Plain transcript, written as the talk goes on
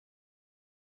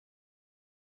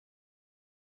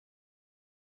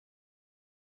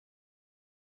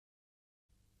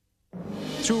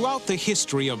Throughout the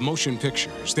history of motion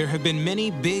pictures, there have been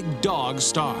many big dog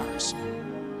stars.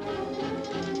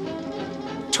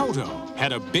 Toto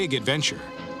had a big adventure.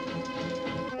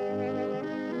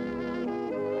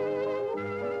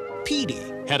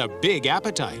 Petey had a big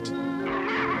appetite.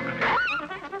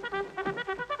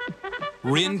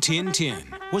 Rin Tin Tin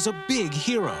was a big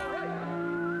hero.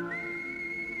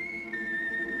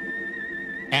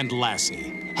 And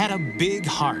Lassie had a big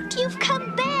heart. You've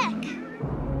come back!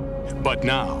 But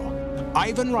now,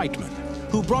 Ivan Reitman,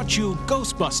 who brought you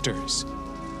Ghostbusters,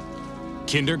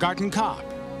 Kindergarten Cop,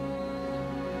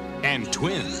 and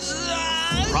Twins,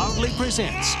 proudly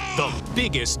presents the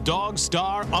biggest dog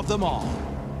star of them all.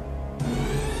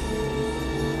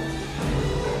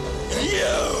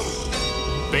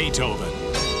 Beethoven.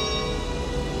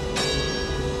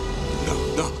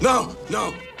 No!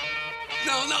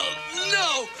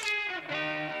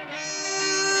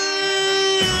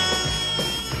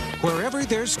 Wherever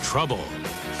there's trouble,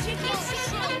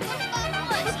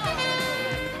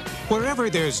 wherever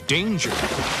there's danger,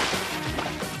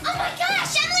 Oh my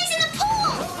gosh, Emily's in the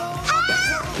pool! Help!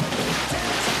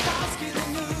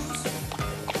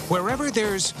 wherever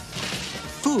there's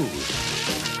food,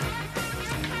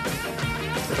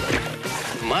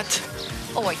 Mutt?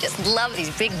 Oh, I just love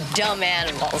these big, dumb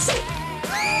animals.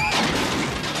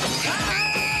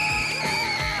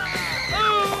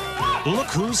 look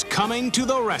who's coming to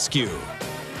the rescue.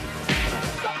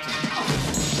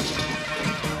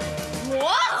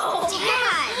 Whoa!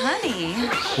 Dad! Honey.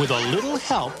 With a little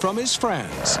help from his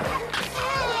friends.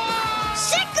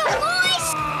 Sick of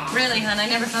boys! Really, hon, I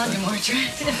never found you more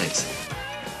attractive.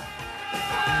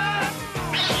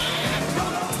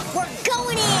 We're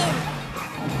going in!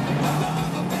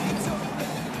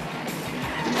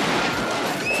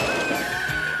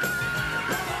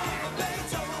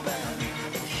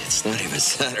 It's not even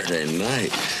Saturday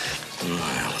night.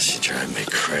 Well, she drive me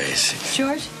crazy.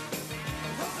 George?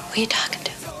 Who are you talking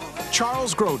to?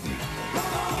 Charles Grodin.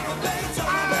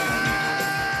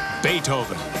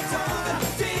 Beethoven.